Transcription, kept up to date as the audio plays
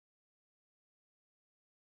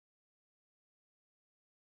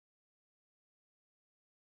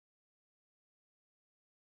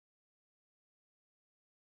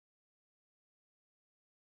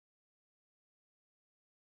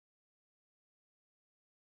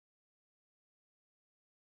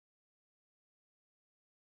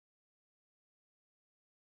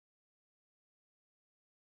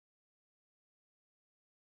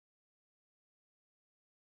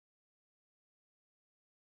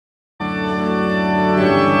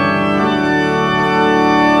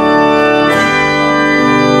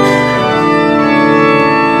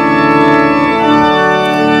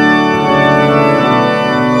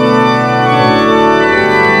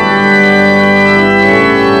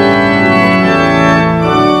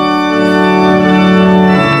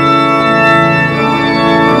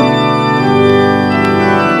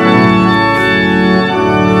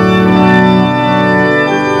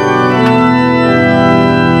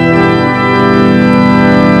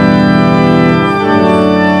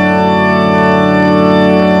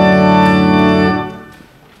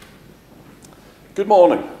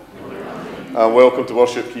morning, and welcome to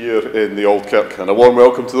worship here in the Auld Kirk, and a warm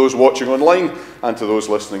welcome to those watching online and to those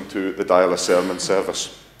listening to the Dial Sermon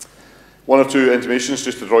service. One or two intimations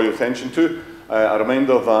just to draw your attention to. A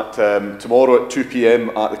reminder that tomorrow at 2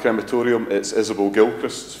 p.m. at the crematorium it's Isabel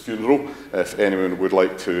Gilchrist's funeral, if anyone would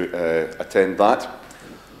like to attend that.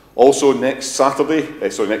 Also next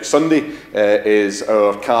Sunday is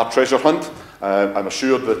our car treasure hunt. I'm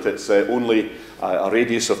assured that it's only a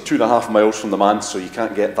radius of 2.5 miles from the manse, so you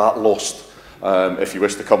can't get that lost if you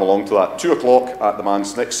wish to come along to that. 2 o'clock at the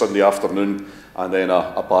manse next Sunday afternoon, and then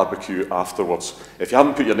a barbecue afterwards. If you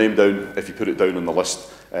haven't put your name down, if you put it down on the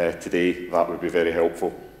list today, that would be very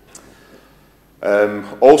helpful.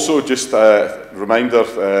 Also, just a reminder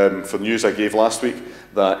for news I gave last week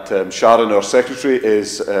that Sharon, our secretary,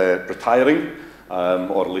 is retiring,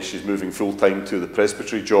 or at least she's moving full-time to the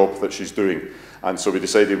presbytery job that she's doing. And so we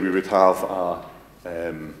decided we would have a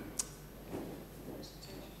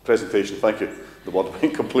presentation, thank you, the word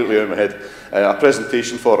went completely out of my head, a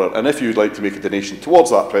presentation for her. And if you'd like to make a donation towards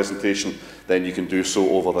that presentation, then you can do so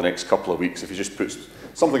over the next couple of weeks. If you just put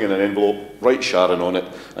something in an envelope, write Sharon on it,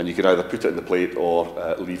 and you can either put it in the plate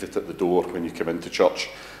or leave it at the door when you come into church.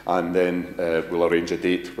 And then we'll arrange a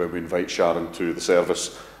date when we invite Sharon to the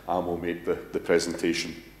service and we'll make the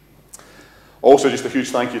presentation. Also, just a huge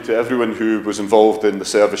thank you to everyone who was involved in the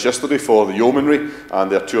service yesterday for the Yeomanry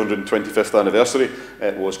and their 225th anniversary.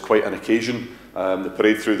 It was quite an occasion. The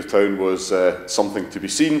parade through the town was something to be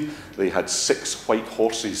seen. They had 6 white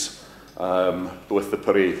horses with the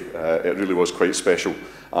parade. It really was quite special.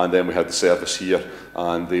 And then we had the service here,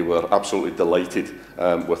 and they were absolutely delighted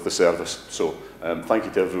with the service. So thank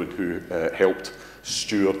you to everyone who helped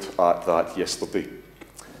steward at that yesterday.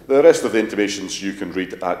 The rest of the intimations you can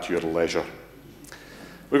read at your leisure.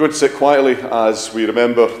 We're going to sit quietly as we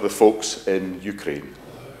remember the folks in Ukraine.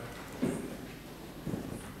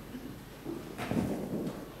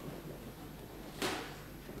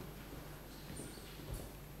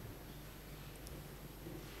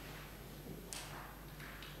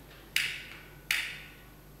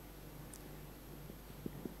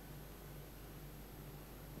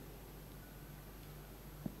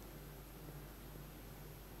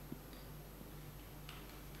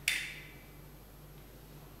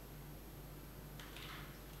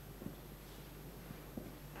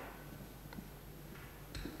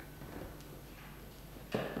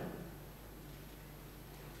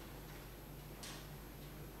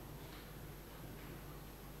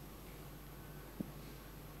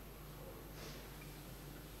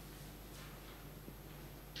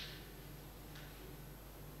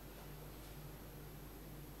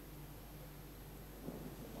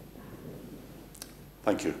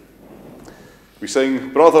 Thank you. We sing,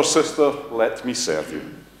 "Brother, Sister, Let Me Serve You."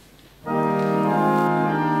 Let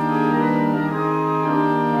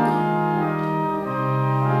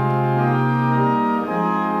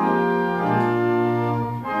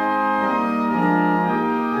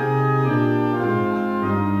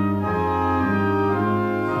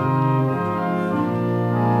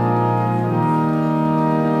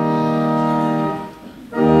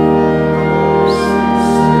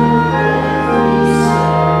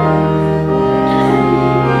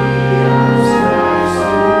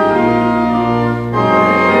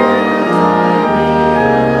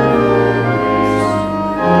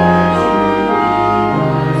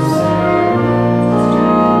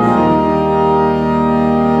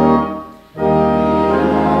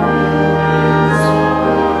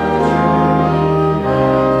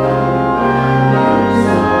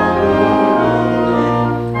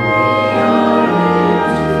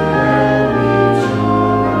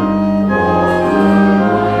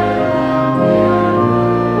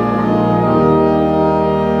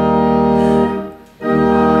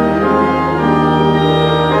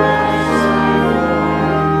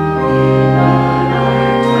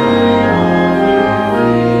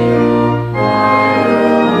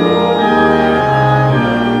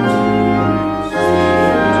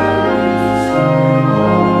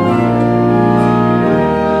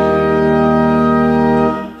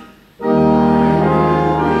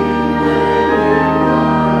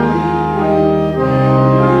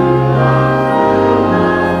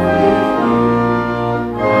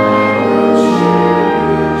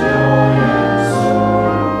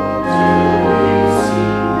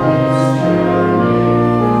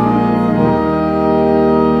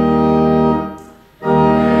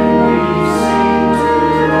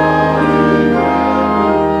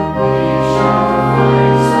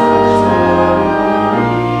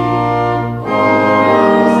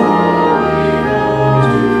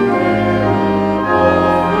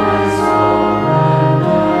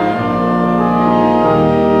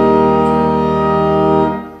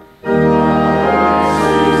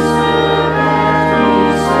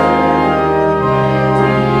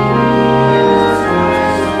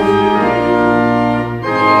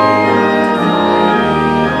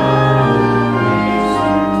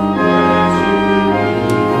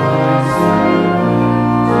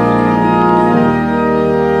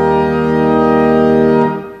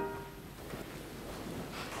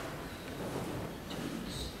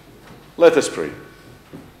Let us pray.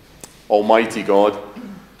 Almighty God,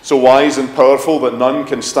 so wise and powerful that none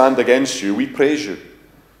can stand against you, we praise you.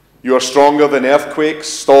 You are stronger than earthquakes,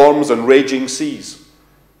 storms, and raging seas.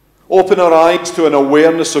 Open our eyes to an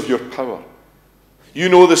awareness of your power. You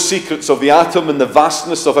know the secrets of the atom and the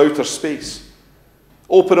vastness of outer space.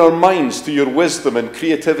 Open our minds to your wisdom and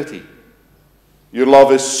creativity. Your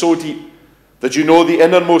love is so deep that you know the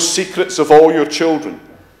innermost secrets of all your children.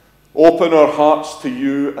 Open our hearts to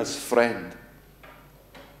you as friend.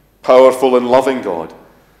 Powerful and loving God,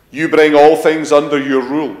 you bring all things under your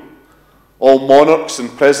rule. All monarchs and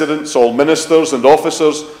presidents, all ministers and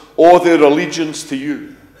officers owe their allegiance to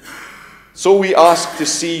you. So we ask to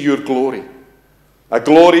see your glory, a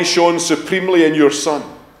glory shown supremely in your Son,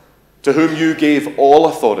 to whom you gave all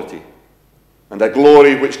authority, and a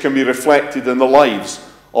glory which can be reflected in the lives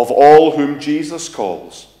of all whom Jesus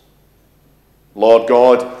calls. Lord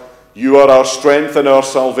God, you are our strength and our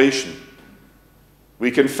salvation. We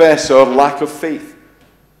confess our lack of faith,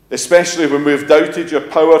 especially when we've doubted your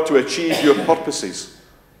power to achieve your purposes.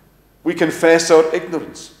 We confess our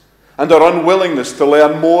ignorance and our unwillingness to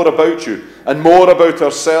learn more about you and more about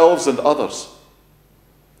ourselves and others.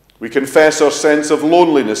 We confess our sense of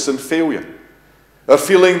loneliness and failure, our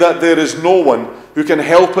feeling that there is no one who can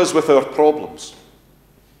help us with our problems.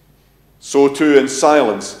 So too, in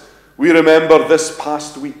silence, we remember this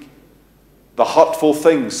past week, the hurtful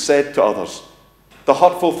things said to others, the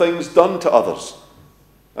hurtful things done to others,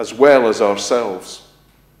 as well as ourselves.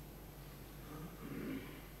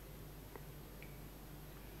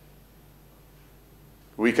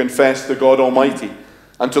 We confess to God Almighty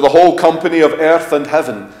and to the whole company of earth and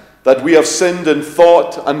heaven that we have sinned in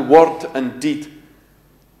thought and word and deed,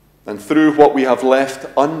 and through what we have left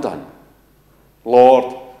undone.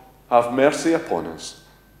 Lord, have mercy upon us.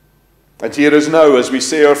 And hear us now as we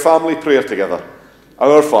say our family prayer together.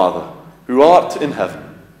 Our Father, who art in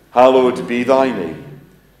heaven, hallowed be thy name.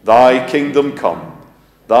 Thy kingdom come,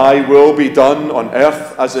 thy will be done on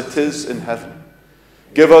earth as it is in heaven.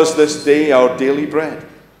 Give us this day our daily bread,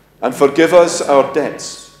 and forgive us our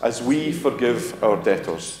debts as we forgive our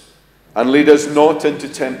debtors. And lead us not into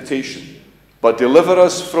temptation, but deliver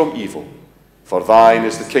us from evil. For thine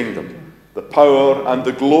is the kingdom, the power, and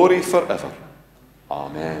the glory forever.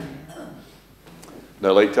 Amen. Now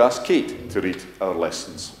I'd like to ask Kate to read our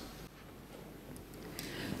lessons.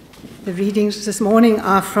 The readings this morning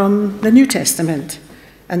are from the New Testament,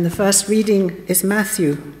 and the first reading is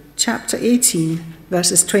Matthew chapter 18,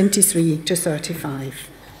 verses 23 to 35.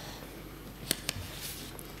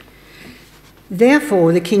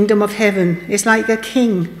 Therefore, the kingdom of heaven is like a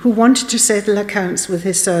king who wanted to settle accounts with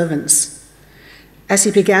his servants. As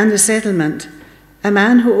he began the settlement, a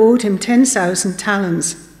man who owed him 10,000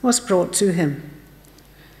 talents was brought to him.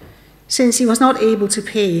 Since he was not able to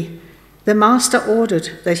pay, the master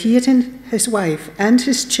ordered that he and his wife and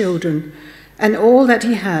his children and all that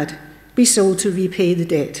he had be sold to repay the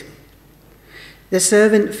debt. The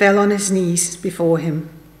servant fell on his knees before him.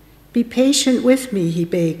 "Be patient with me," he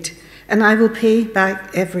begged, "and I will pay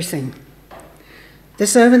back everything." The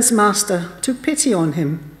servant's master took pity on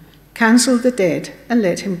him, cancelled the debt, and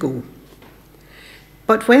let him go.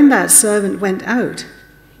 But when that servant went out,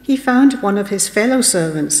 he found one of his fellow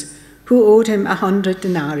servants who owed him 100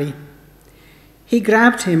 denarii. He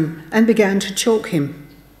grabbed him and began to choke him.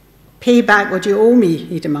 "Pay back what you owe me,"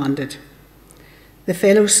 he demanded. The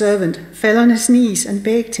fellow servant fell on his knees and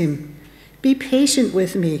begged him, "Be patient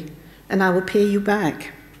with me, and I will pay you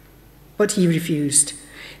back." But he refused.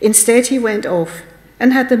 Instead, he went off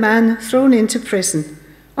and had the man thrown into prison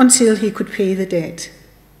until he could pay the debt.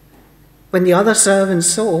 When the other servants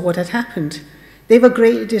saw what had happened, they were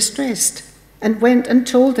greatly distressed and went and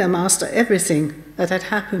told their master everything that had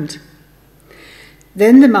happened.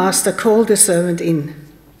 Then the master called the servant in.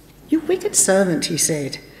 "You wicked servant," he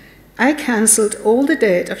said, "I cancelled all the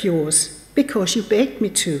debt of yours because you begged me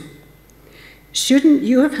to. Shouldn't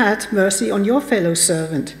you have had mercy on your fellow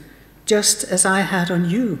servant, just as I had on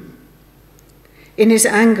you?" In his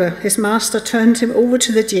anger, his master turned him over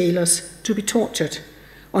to the jailers to be tortured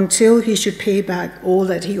until he should pay back all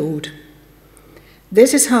that he owed.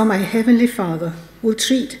 This is how my heavenly Father will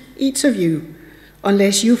treat each of you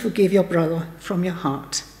unless you forgive your brother from your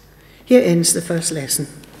heart. Here ends the first lesson.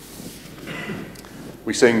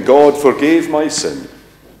 We sing, "God Forgave My Sin."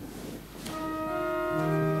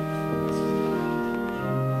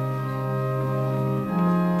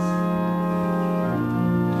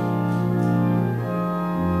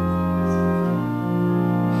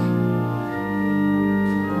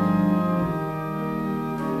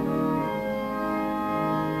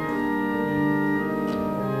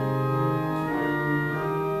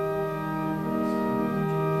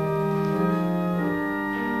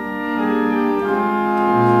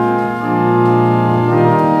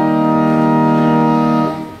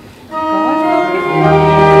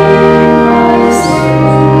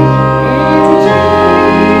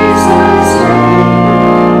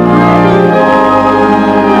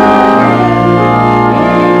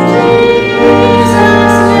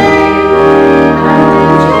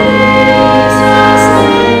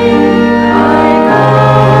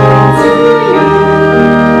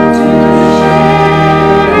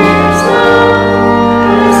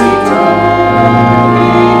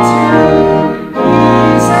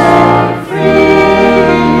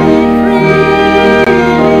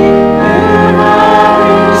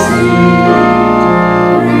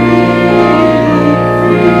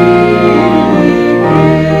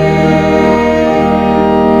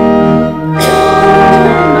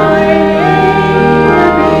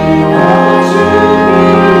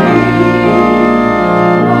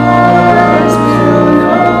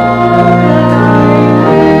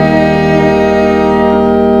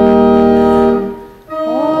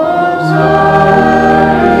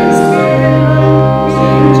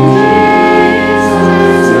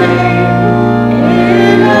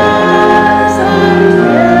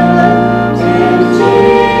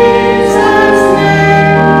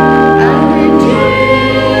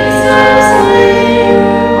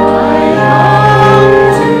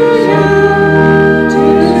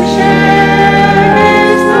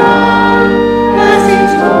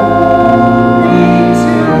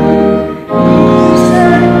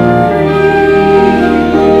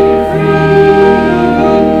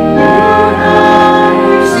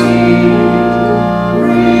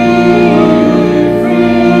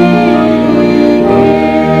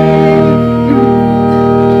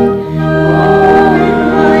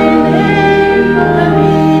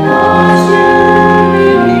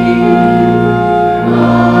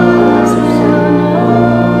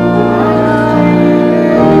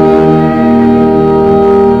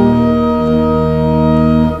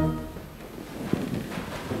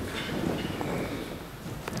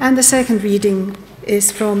 And the second reading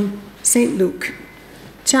is from St. Luke,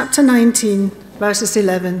 chapter 19, verses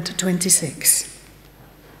 11 to 26.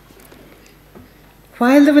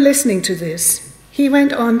 While they were listening to this, he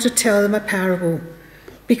went on to tell them a parable,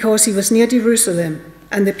 because he was near Jerusalem,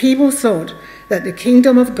 and the people thought that the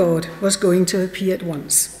kingdom of God was going to appear at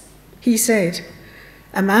once. He said,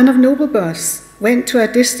 "A man of noble birth went to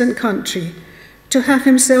a distant country to have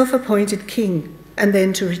himself appointed king and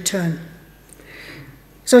then to return.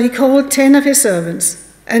 So he called 10 of his servants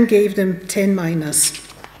and gave them 10 minas.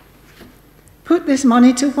 'Put this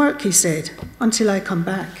money to work,' he said, 'until I come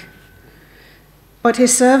back.' But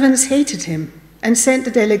his servants hated him and sent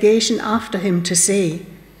a delegation after him to say,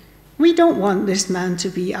 'We don't want this man to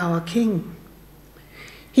be our king.'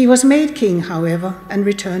 He was made king, however, and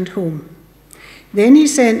returned home. Then he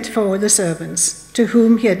sent for the servants to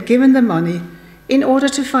whom he had given the money in order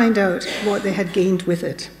to find out what they had gained with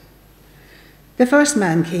it. The first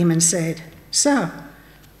man came and said, 'Sir,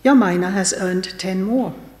 your mina has earned 10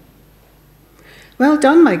 more.' 'Well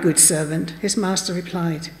done, my good servant,' his master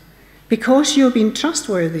replied. 'Because you have been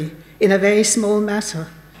trustworthy in a very small matter,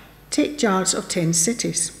 take charge of 10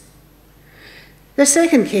 cities.' The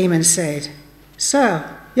second came and said, 'Sir,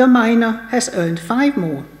 your mina has earned 5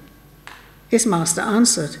 more.' His master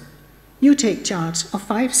answered, 'You take charge of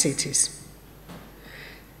 5 cities.'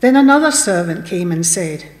 Then another servant came and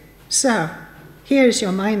said, 'Sir, here is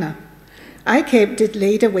your mina. I kept it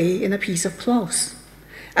laid away in a piece of cloth.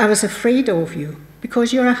 I was afraid of you,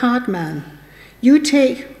 because you're a hard man. You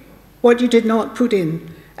take what you did not put in,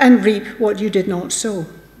 and reap what you did not sow.'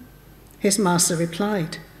 His master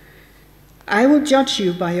replied, 'I will judge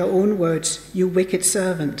you by your own words, you wicked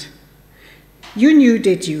servant. You knew,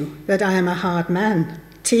 did you, that I am a hard man,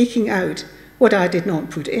 taking out what I did not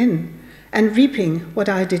put in, and reaping what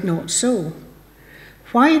I did not sow?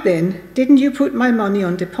 Why then didn't you put my money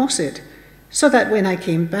on deposit, so that when I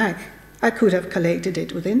came back, I could have collected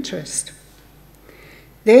it with interest?'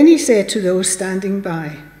 Then he said to those standing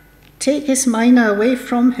by, 'Take his mina away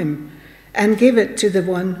from him, and give it to the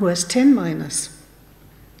one who has 10 minas.'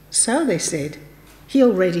 'Sir,' they said, 'he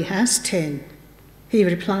already has 10. He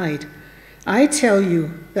replied, 'I tell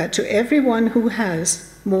you that to everyone who has,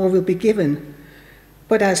 more will be given.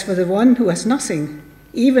 But as for the one who has nothing,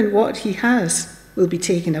 even what he has will be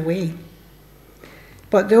taken away.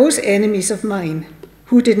 But those enemies of mine,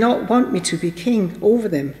 who did not want me to be king over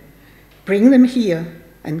them, bring them here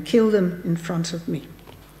and kill them in front of me.'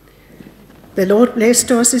 The Lord bless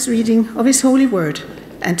to us this reading of his holy word,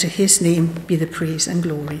 and to his name be the praise and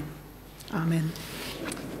glory. Amen."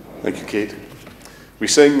 Thank you, Kate. We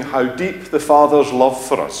sing "How Deep the Father's Love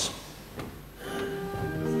for Us."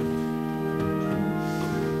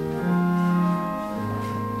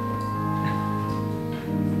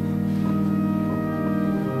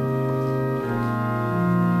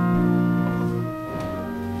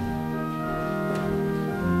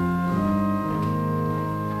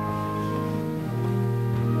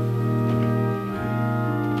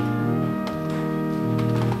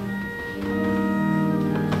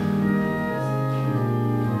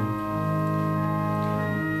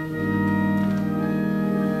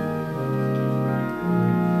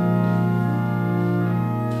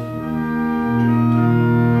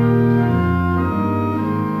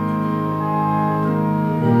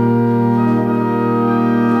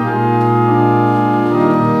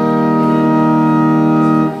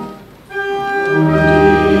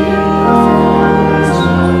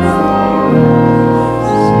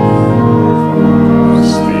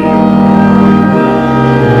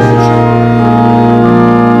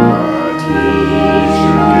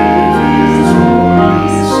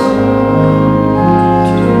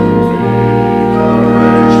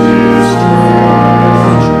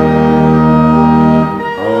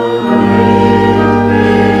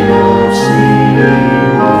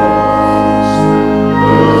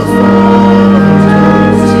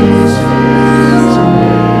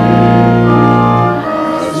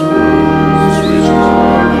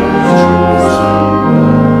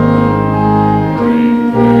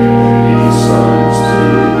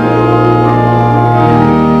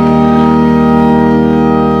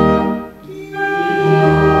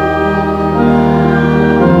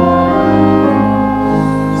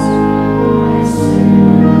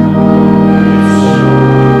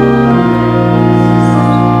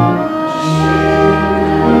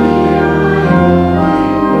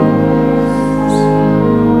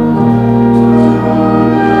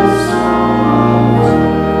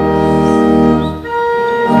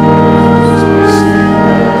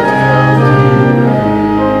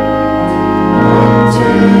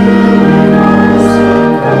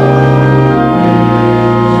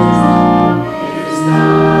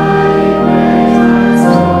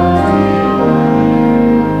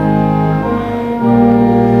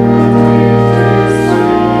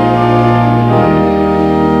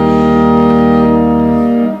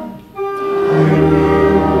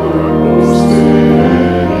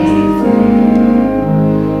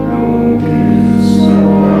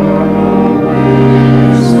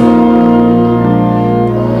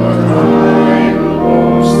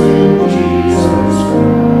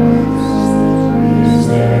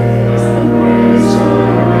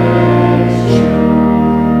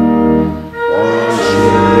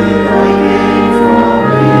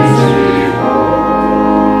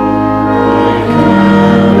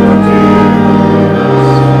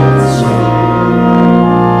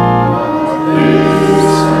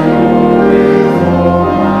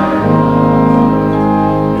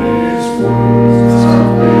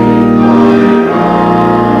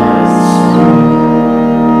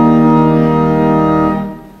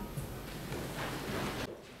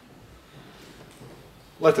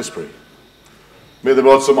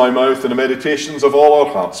 words of my mouth and the meditations of all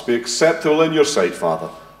our hearts be acceptable in your sight, Father,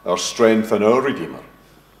 our strength and our Redeemer.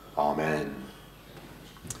 Amen.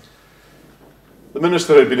 The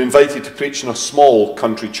minister had been invited to preach in a small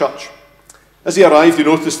country church. As he arrived, he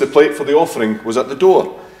noticed the plate for the offering was at the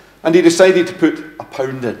door, and he decided to put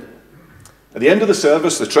 £1 in. At the end of the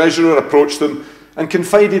service, the treasurer approached them and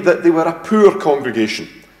confided that they were a poor congregation,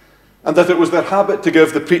 and that it was their habit to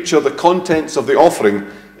give the preacher the contents of the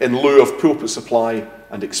offering in lieu of pulpit supply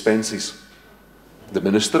and expenses. The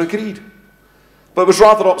minister agreed, but was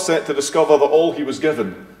rather upset to discover that all he was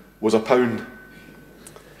given was £1.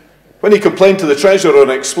 When he complained to the treasurer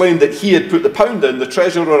and explained that he had put the £1 in, the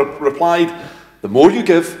treasurer replied, "The more you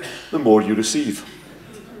give, the more you receive."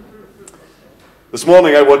 This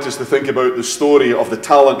morning I want us to think about the story of the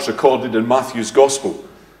talents recorded in Matthew's Gospel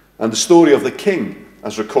and the story of the king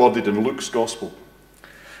as recorded in Luke's Gospel.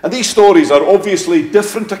 And these stories are obviously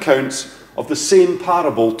different accounts of the same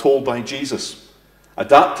parable told by Jesus,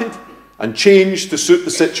 adapted and changed to suit the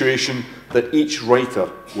situation that each writer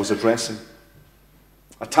was addressing.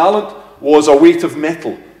 A talent was a weight of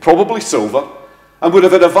metal, probably silver, and would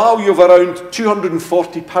have had a value of around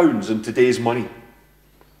 £240 in today's money.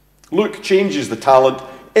 Luke changes the talent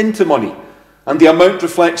into money, and the amount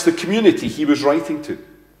reflects the community he was writing to.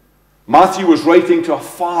 Matthew was writing to a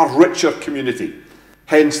far richer community,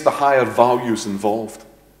 hence the higher values involved.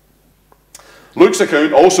 Luke's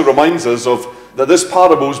account also reminds us that this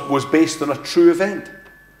parable was based on a true event.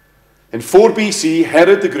 In 4 BC,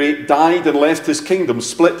 Herod the Great died and left his kingdom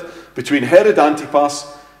split between Herod Antipas,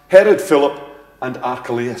 Herod Philip, and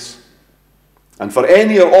Archelaus. And for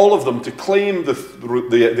any or all of them to claim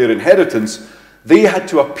their inheritance, they had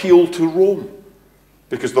to appeal to Rome,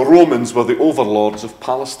 because the Romans were the overlords of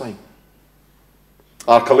Palestine.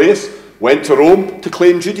 Archelaus went to Rome to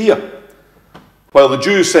claim Judea, while the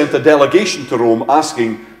Jews sent a delegation to Rome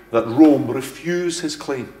asking that Rome refuse his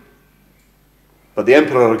claim. But the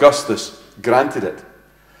Emperor Augustus granted it,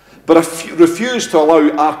 but refused to allow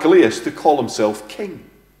Archelaus to call himself king.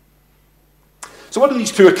 So what do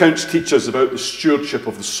these two accounts teach us about the stewardship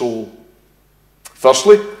of the soul?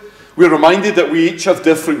 Firstly, we're reminded that we each have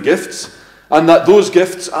different gifts, and that those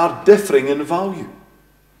gifts are differing in value.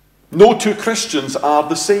 No two Christians are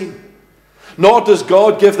the same, nor does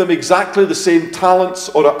God give them exactly the same talents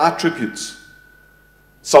or attributes.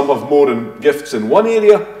 Some have more gifts in one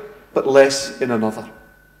area, but less in another.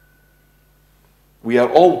 We are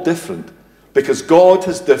all different because God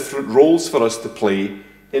has different roles for us to play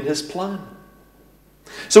in his plan.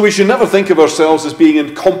 So we should never think of ourselves as being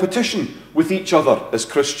in competition with each other as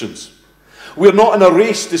Christians. We're not in a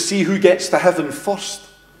race to see who gets to heaven first.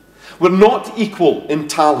 We're not equal in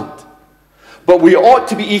talent, but we ought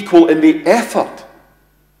to be equal in the effort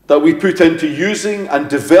that we put into using and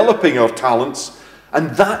developing our talents,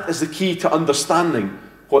 and that is the key to understanding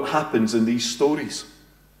what happens in these stories.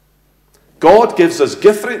 God gives us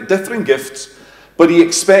different gifts, but he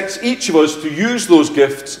expects each of us to use those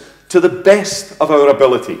gifts to the best of our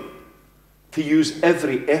ability, to use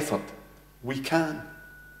every effort we can.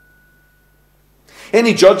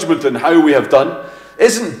 Any judgment on how we have done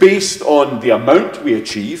isn't based on the amount we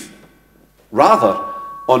achieve, rather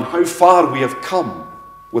on how far we have come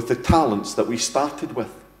with the talents that we started with.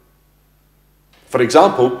 For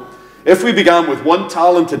example, if we began with 1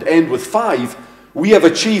 talent and end with 5, we have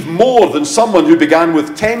achieved more than someone who began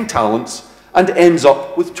with 10 talents and ends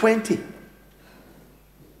up with 20.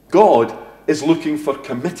 God is looking for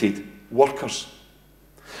committed workers.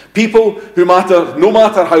 People who, no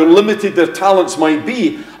matter how limited their talents might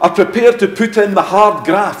be, are prepared to put in the hard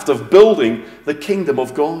graft of building the kingdom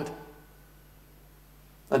of God.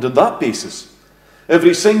 And on that basis,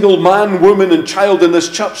 every single man, woman, and child in this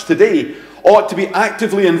church today ought to be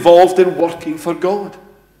actively involved in working for God,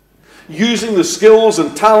 using the skills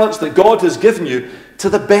and talents that God has given you to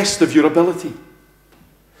the best of your ability.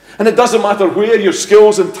 And it doesn't matter where your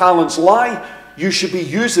skills and talents lie, you should be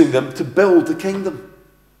using them to build the kingdom.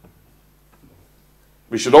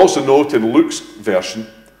 We should also note in Luke's version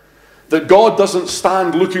that God doesn't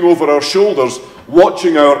stand looking over our shoulders,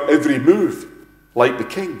 watching our every move like the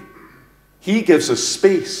king. He gives us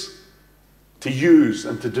space to use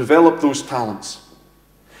and to develop those talents.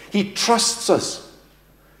 He trusts us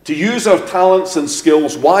to use our talents and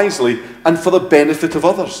skills wisely and for the benefit of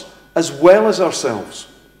others, as well as ourselves.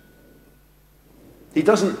 He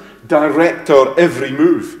doesn't direct our every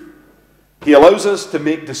move. He allows us to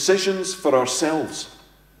make decisions for ourselves.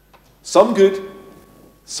 Some good,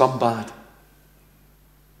 some bad.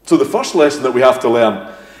 So the first lesson that we have to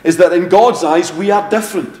learn is that in God's eyes we are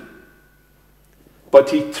different. But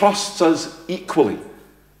he trusts us equally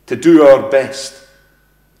to do our best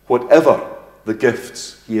whatever the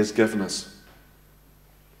gifts he has given us.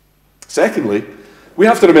 Secondly, we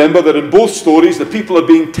have to remember that in both stories, the people are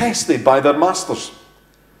being tested by their masters.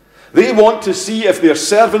 They want to see if their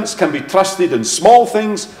servants can be trusted in small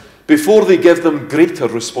things before they give them greater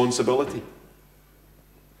responsibility.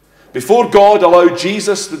 Before God allowed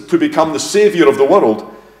Jesus to become the Saviour of the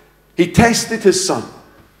world, he tested his Son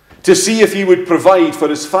to see if he would provide for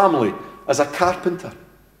his family as a carpenter.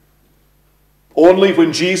 Only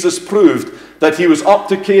when Jesus proved that he was up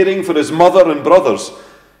to caring for his mother and brothers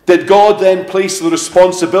did God then place the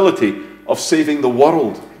responsibility of saving the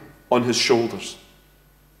world on his shoulders.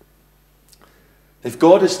 If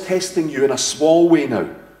God is testing you in a small way now,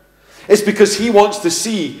 it's because he wants to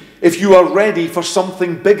see if you are ready for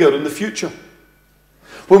something bigger in the future.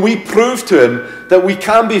 When we prove to him that we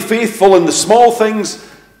can be faithful in the small things,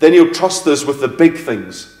 then he'll trust us with the big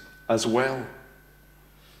things as well.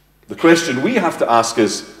 The question we have to ask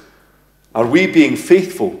is, are we being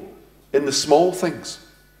faithful in the small things?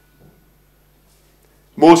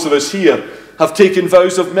 Most of us here have taken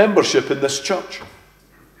vows of membership in this church.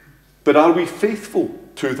 But are we faithful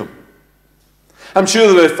to them? I'm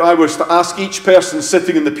sure that if I was to ask each person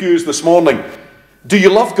sitting in the pews this morning, do you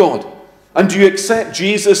love God? And do you accept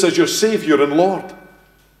Jesus as your Saviour and Lord?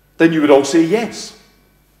 Then you would all say yes.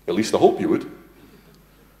 At least I hope you would.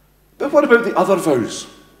 But what about the other vows?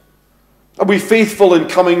 Are we faithful in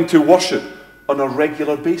coming to worship on a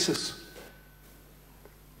regular basis?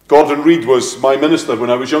 Gordon Reed was my minister when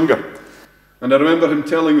I was younger. And I remember him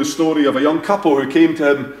telling the story of a young couple who came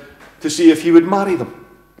to him to see if he would marry them.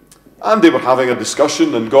 And they were having a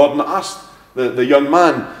discussion, and Gordon asked the young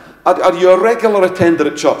man, are you a regular attender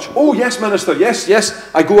at church? Oh, yes, minister, yes,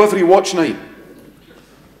 I go every watch night.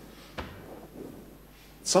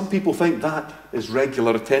 Some people think that is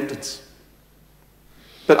regular attendance.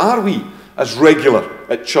 But are we as regular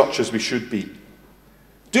at church as we should be?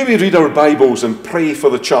 Do we read our Bibles and pray for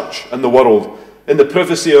the church and the world in the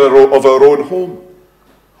privacy of our own home?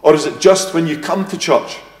 Or is it just when you come to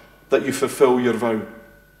church that you fulfill your vow?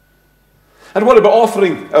 And what about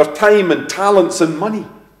offering our time and talents and money?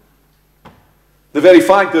 The very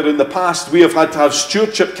fact that in the past we have had to have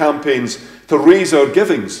stewardship campaigns to raise our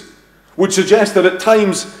givings would suggest that at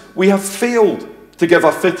times we have failed to give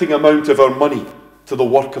a fitting amount of our money to the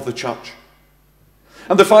work of the church.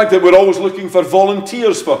 And the fact that we're always looking for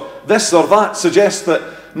volunteers for this or that suggests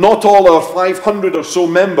that not all our 500 or so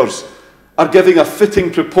members are giving a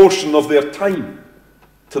fitting proportion of their time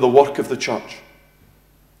to the work of the church.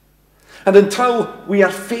 And until we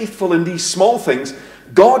are faithful in these small things,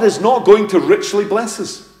 God is not going to richly bless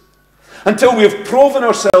us. Until we have proven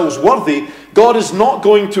ourselves worthy, God is not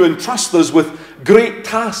going to entrust us with great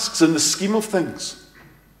tasks in the scheme of things.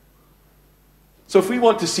 So if we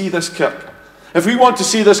want to see this Kirk, if we want to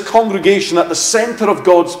see this congregation at the centre of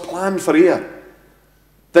God's plan for Ayr,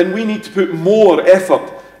 then we need to put more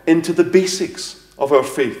effort into the basics of our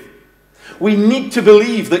faith. We need to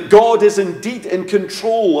believe that God is indeed in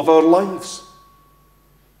control of our lives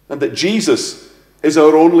and that Jesus is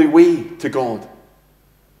our only way to God.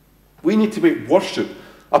 We need to make worship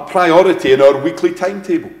a priority in our weekly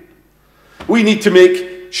timetable. We need to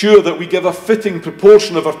make sure that we give a fitting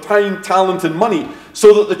proportion of our time, talent and money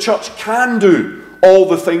so that the church can do all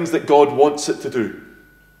the things that God wants it to do.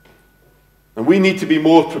 And we need to be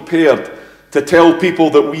more prepared to tell people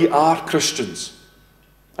that we are Christians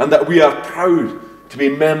and that we are proud to be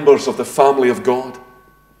members of the family of God.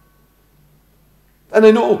 And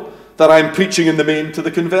I know that I'm preaching in the main to the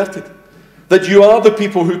converted, that you are the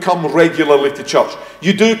people who come regularly to church.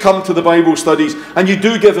 You do come to the Bible studies and you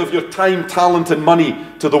do give of your time, talent and money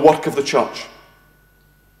to the work of the church.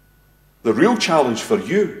 The real challenge for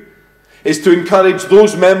you is to encourage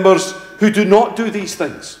those members who do not do these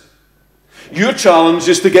things. Your challenge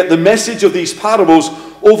is to get the message of these parables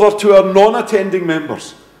over to our non-attending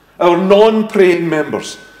members, our non-praying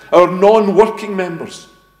members, our non-working members.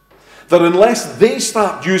 That unless they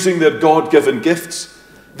start using their God-given gifts,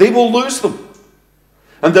 they will lose them.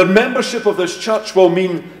 And their membership of this church will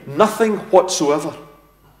mean nothing whatsoever.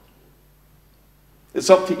 It's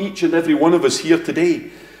up to each and every one of us here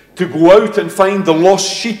today to go out and find the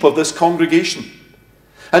lost sheep of this congregation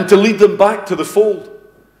and to lead them back to the fold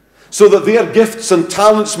so that their gifts and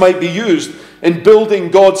talents might be used in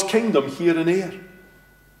building God's kingdom here in Ayr.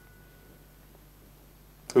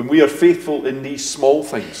 When we are faithful in these small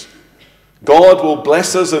things, God will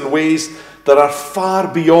bless us in ways that are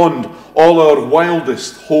far beyond all our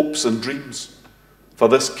wildest hopes and dreams for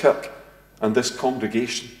this Kirk and this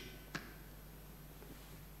congregation.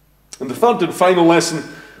 And the third and final lesson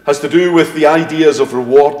has to do with the ideas of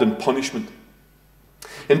reward and punishment.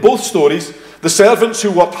 In both stories, the servants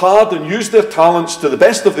who worked hard and used their talents to the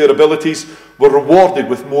best of their abilities were rewarded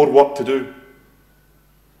with more work to do.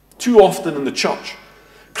 Too often in the church,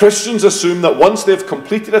 Christians assume that once they've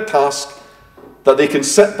completed a task, that they can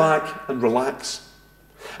sit back and relax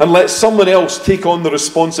and let someone else take on the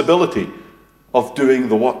responsibility of doing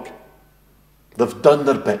the work. They've done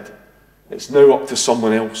their bit. It's now up to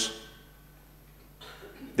someone else.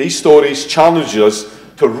 These stories challenge us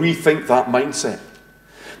to rethink that mindset.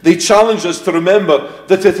 They challenge us to remember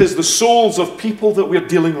that it is the souls of people that we're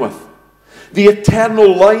dealing with, the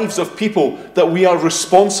eternal lives of people that we are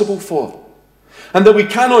responsible for, and that we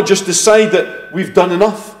cannot just decide that we've done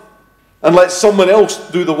enough and let someone else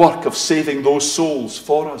do the work of saving those souls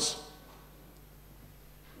for us.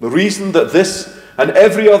 The reason that this and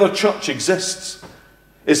every other church exists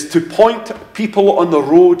is to point people on the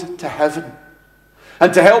road to heaven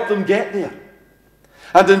and to help them get there.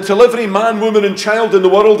 And until every man, woman and child in the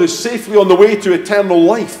world is safely on the way to eternal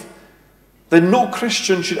life, then no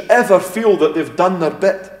Christian should ever feel that they've done their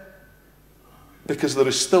bit, because there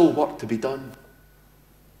is still work to be done.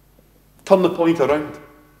 Turn the point around.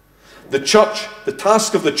 The church, the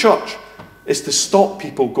task of the church, is to stop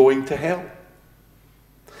people going to hell.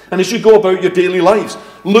 And as you go about your daily lives,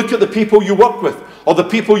 look at the people you work with, or the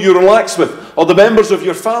people you relax with, or the members of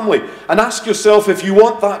your family, and ask yourself if you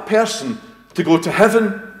want that person to go to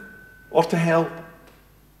heaven or to hell.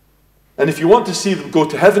 And if you want to see them go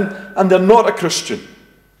to heaven and they're not a Christian,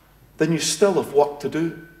 then you still have work to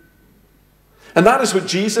do. And that is what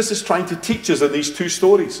Jesus is trying to teach us in these two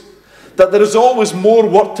stories. That there is always more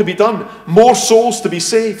work to be done, more souls to be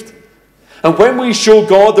saved. And when we show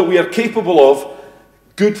God that we are capable of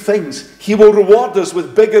good things, He will reward us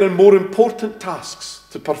with bigger and more important tasks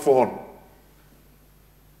to perform.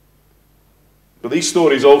 But these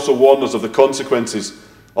stories also warn us of the consequences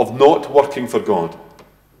of not working for God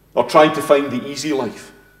or trying to find the easy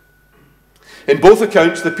life. In both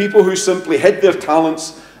accounts, the people who simply hid their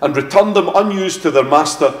talents and returned them unused to their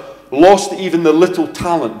master lost even the little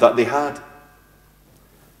talent that they had.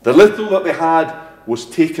 The little that they had was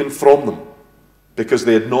taken from them because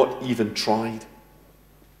they had not even tried.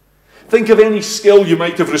 Think of any skill you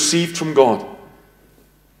might have received from God.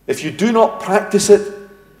 If you do not practice it,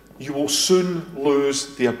 you will soon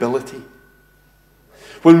lose the ability.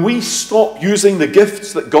 When we stop using the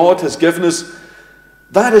gifts that God has given us,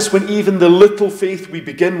 that is when even the little faith we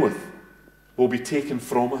begin with will be taken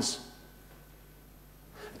from us.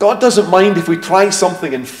 God doesn't mind if we try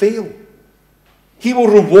something and fail. He will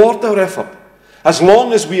reward our effort as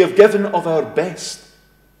long as we have given of our best.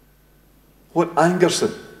 What angers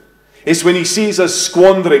Him is when He sees us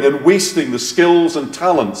squandering and wasting the skills and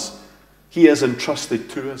talents He has entrusted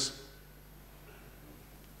to us.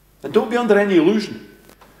 And don't be under any illusion.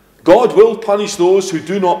 God will punish those who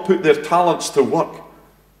do not put their talents to work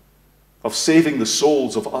of saving the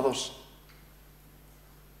souls of others.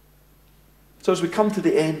 So as we come to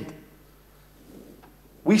the end,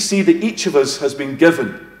 we see that each of us has been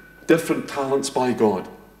given different talents by God,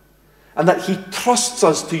 and that He trusts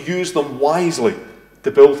us to use them wisely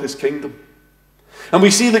to build His kingdom. And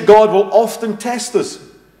we see that God will often test us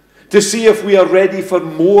to see if we are ready for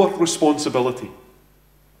more responsibility.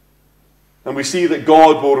 And we see that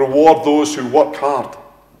God will reward those who work hard,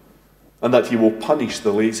 and that He will punish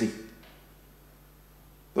the lazy.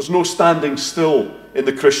 There's no standing still in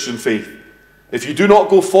the Christian faith. If you do not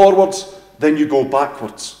go forwards, then you go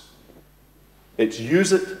backwards. It's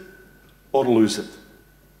use it or lose it.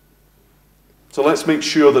 So let's make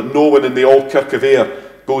sure that no one in the Auld Kirk of Ayr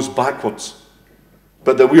goes backwards,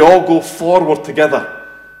 but that we all go forward together,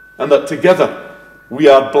 and that together we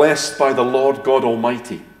are blessed by the Lord God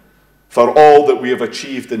Almighty for all that we have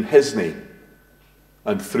achieved in His name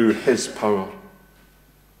and through His power.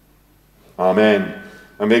 Amen.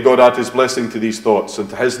 And may God add His blessing to these thoughts, and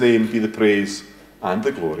to His name be the praise and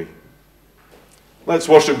the glory. Let's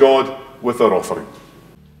worship God with our offering.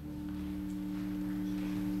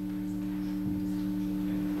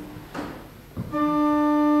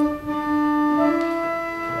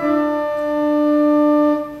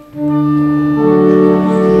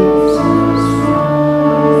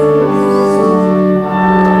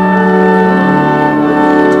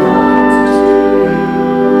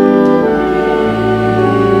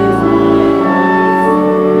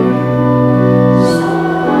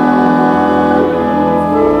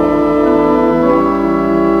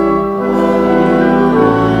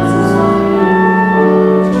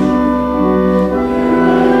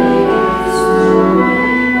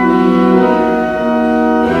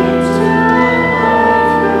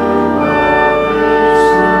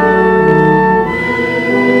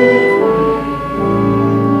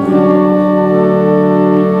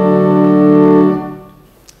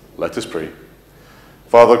 Let us pray.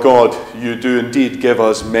 Father God, you do indeed give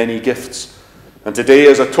us many gifts, and today,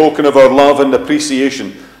 as a token of our love and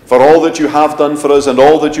appreciation for all that you have done for us and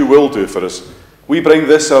all that you will do for us, we bring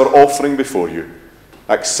this, our offering, before you.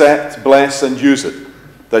 Accept, bless, and use it,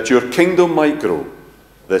 that your kingdom might grow.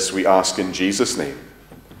 This we ask in Jesus' name.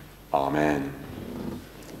 Amen.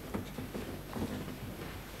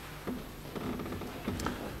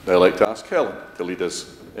 Now I'd like to ask Helen to lead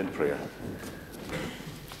us in prayer.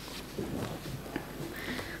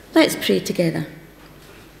 Let's pray together.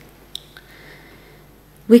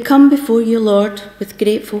 We come before you, Lord, with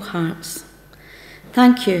grateful hearts.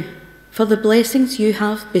 Thank you for the blessings you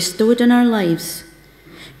have bestowed in our lives.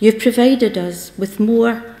 You've provided us with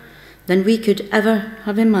more than we could ever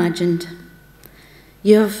have imagined.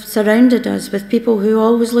 You have surrounded us with people who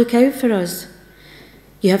always look out for us.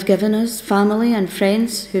 You have given us family and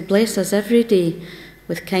friends who bless us every day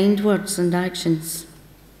with kind words and actions.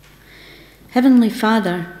 Heavenly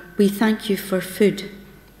Father, we thank you for food,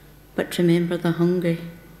 but remember the hungry.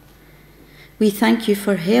 We thank you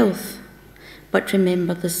for health, but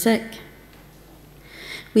remember the sick.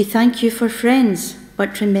 We thank you for friends,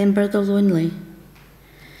 but remember the lonely.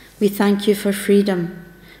 We thank you for freedom,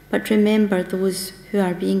 but remember those who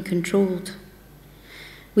are being controlled.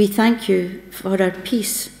 We thank you for our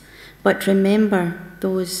peace, but remember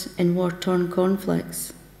those in war-torn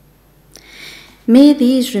conflicts. May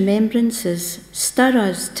these remembrances stir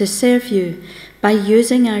us to serve you by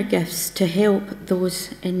using our gifts to help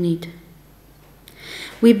those in need.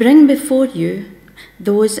 We bring before you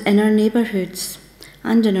those in our neighbourhoods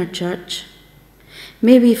and in our church.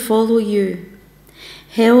 May we follow you,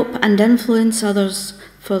 help and influence others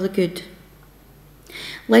for the good.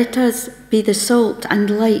 Let us be the salt and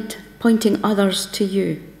light pointing others to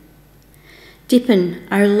you. Deepen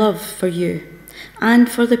our love for you and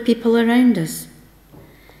for the people around us.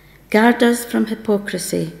 Guard us from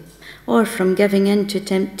hypocrisy or from giving in to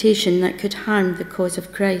temptation that could harm the cause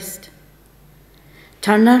of Christ.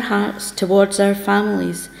 Turn our hearts towards our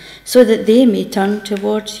families so that they may turn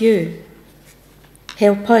towards you.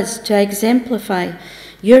 Help us to exemplify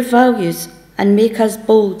your values and make us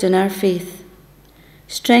bold in our faith.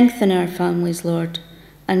 Strengthen our families, Lord,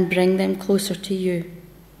 and bring them closer to you.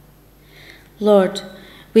 Lord,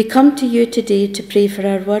 we come to you today to pray for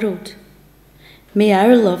our world. May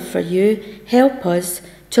our love for you help us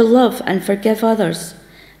to love and forgive others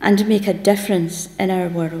and make a difference in our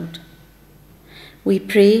world. We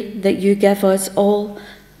pray that you give all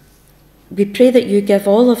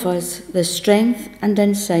of us the strength and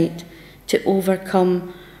insight to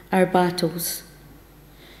overcome our battles.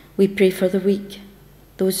 We pray for the weak,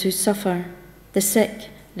 those who suffer, the sick,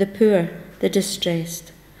 the poor, the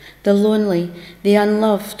distressed, the lonely, the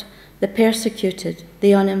unloved, the persecuted,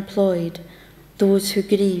 the unemployed, those who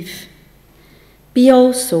grieve. Be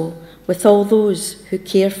also with all those who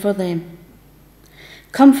care for them.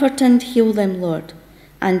 Comfort and heal them, Lord,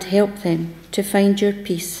 and help them to find your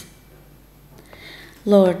peace.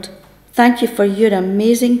 Lord, thank you for your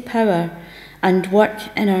amazing power and work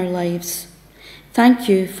in our lives. Thank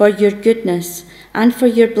you for your goodness and for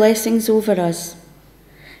your blessings over us.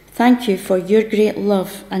 Thank you for your great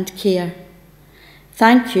love and care.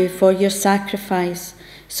 Thank you for your sacrifice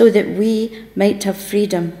so that we might have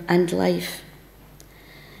freedom and life.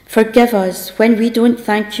 Forgive us when we don't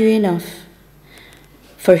thank you enough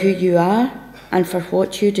for who you are and for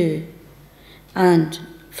what you do, and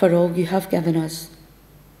for all you have given us.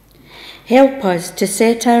 Help us to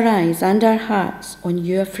set our eyes and our hearts on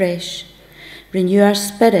you afresh. Renew our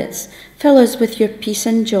spirits, fill us with your peace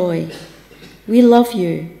and joy. We love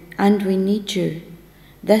you and we need you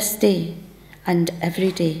this day and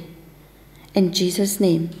every day. In Jesus'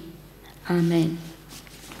 name, amen.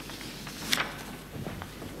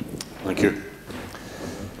 Thank you.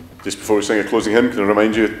 Just before we sing a closing hymn, can I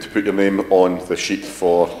remind you to put your name on the sheet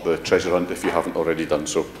for the treasure hunt if you haven't already done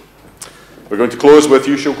so. We're going to close with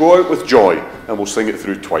You Shall Go Out With Joy, and we'll sing it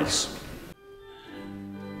through twice.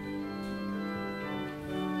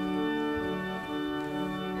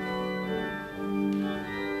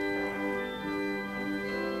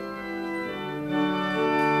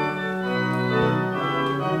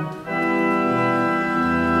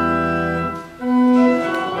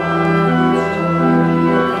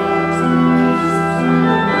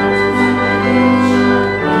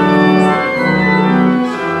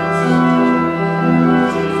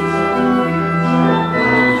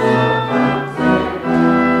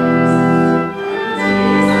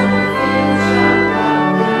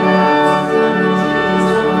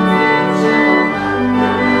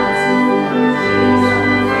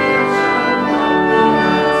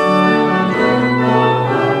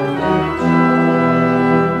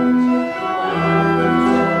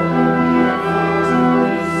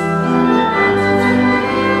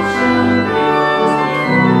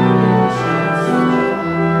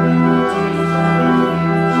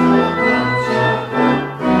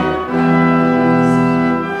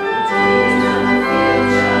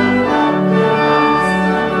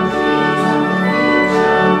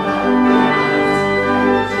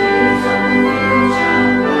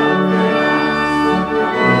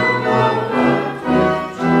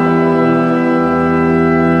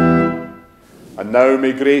 Now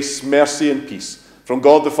may grace, mercy, and peace from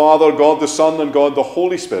God the Father, God the Son, and God the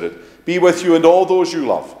Holy Spirit be with you and all those you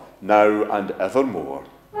love, now and evermore.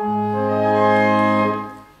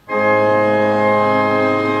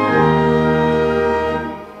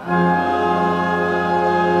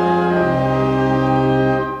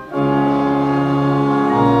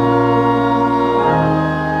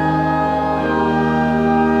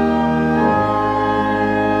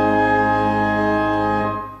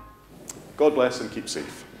 God bless and keep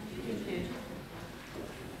safe.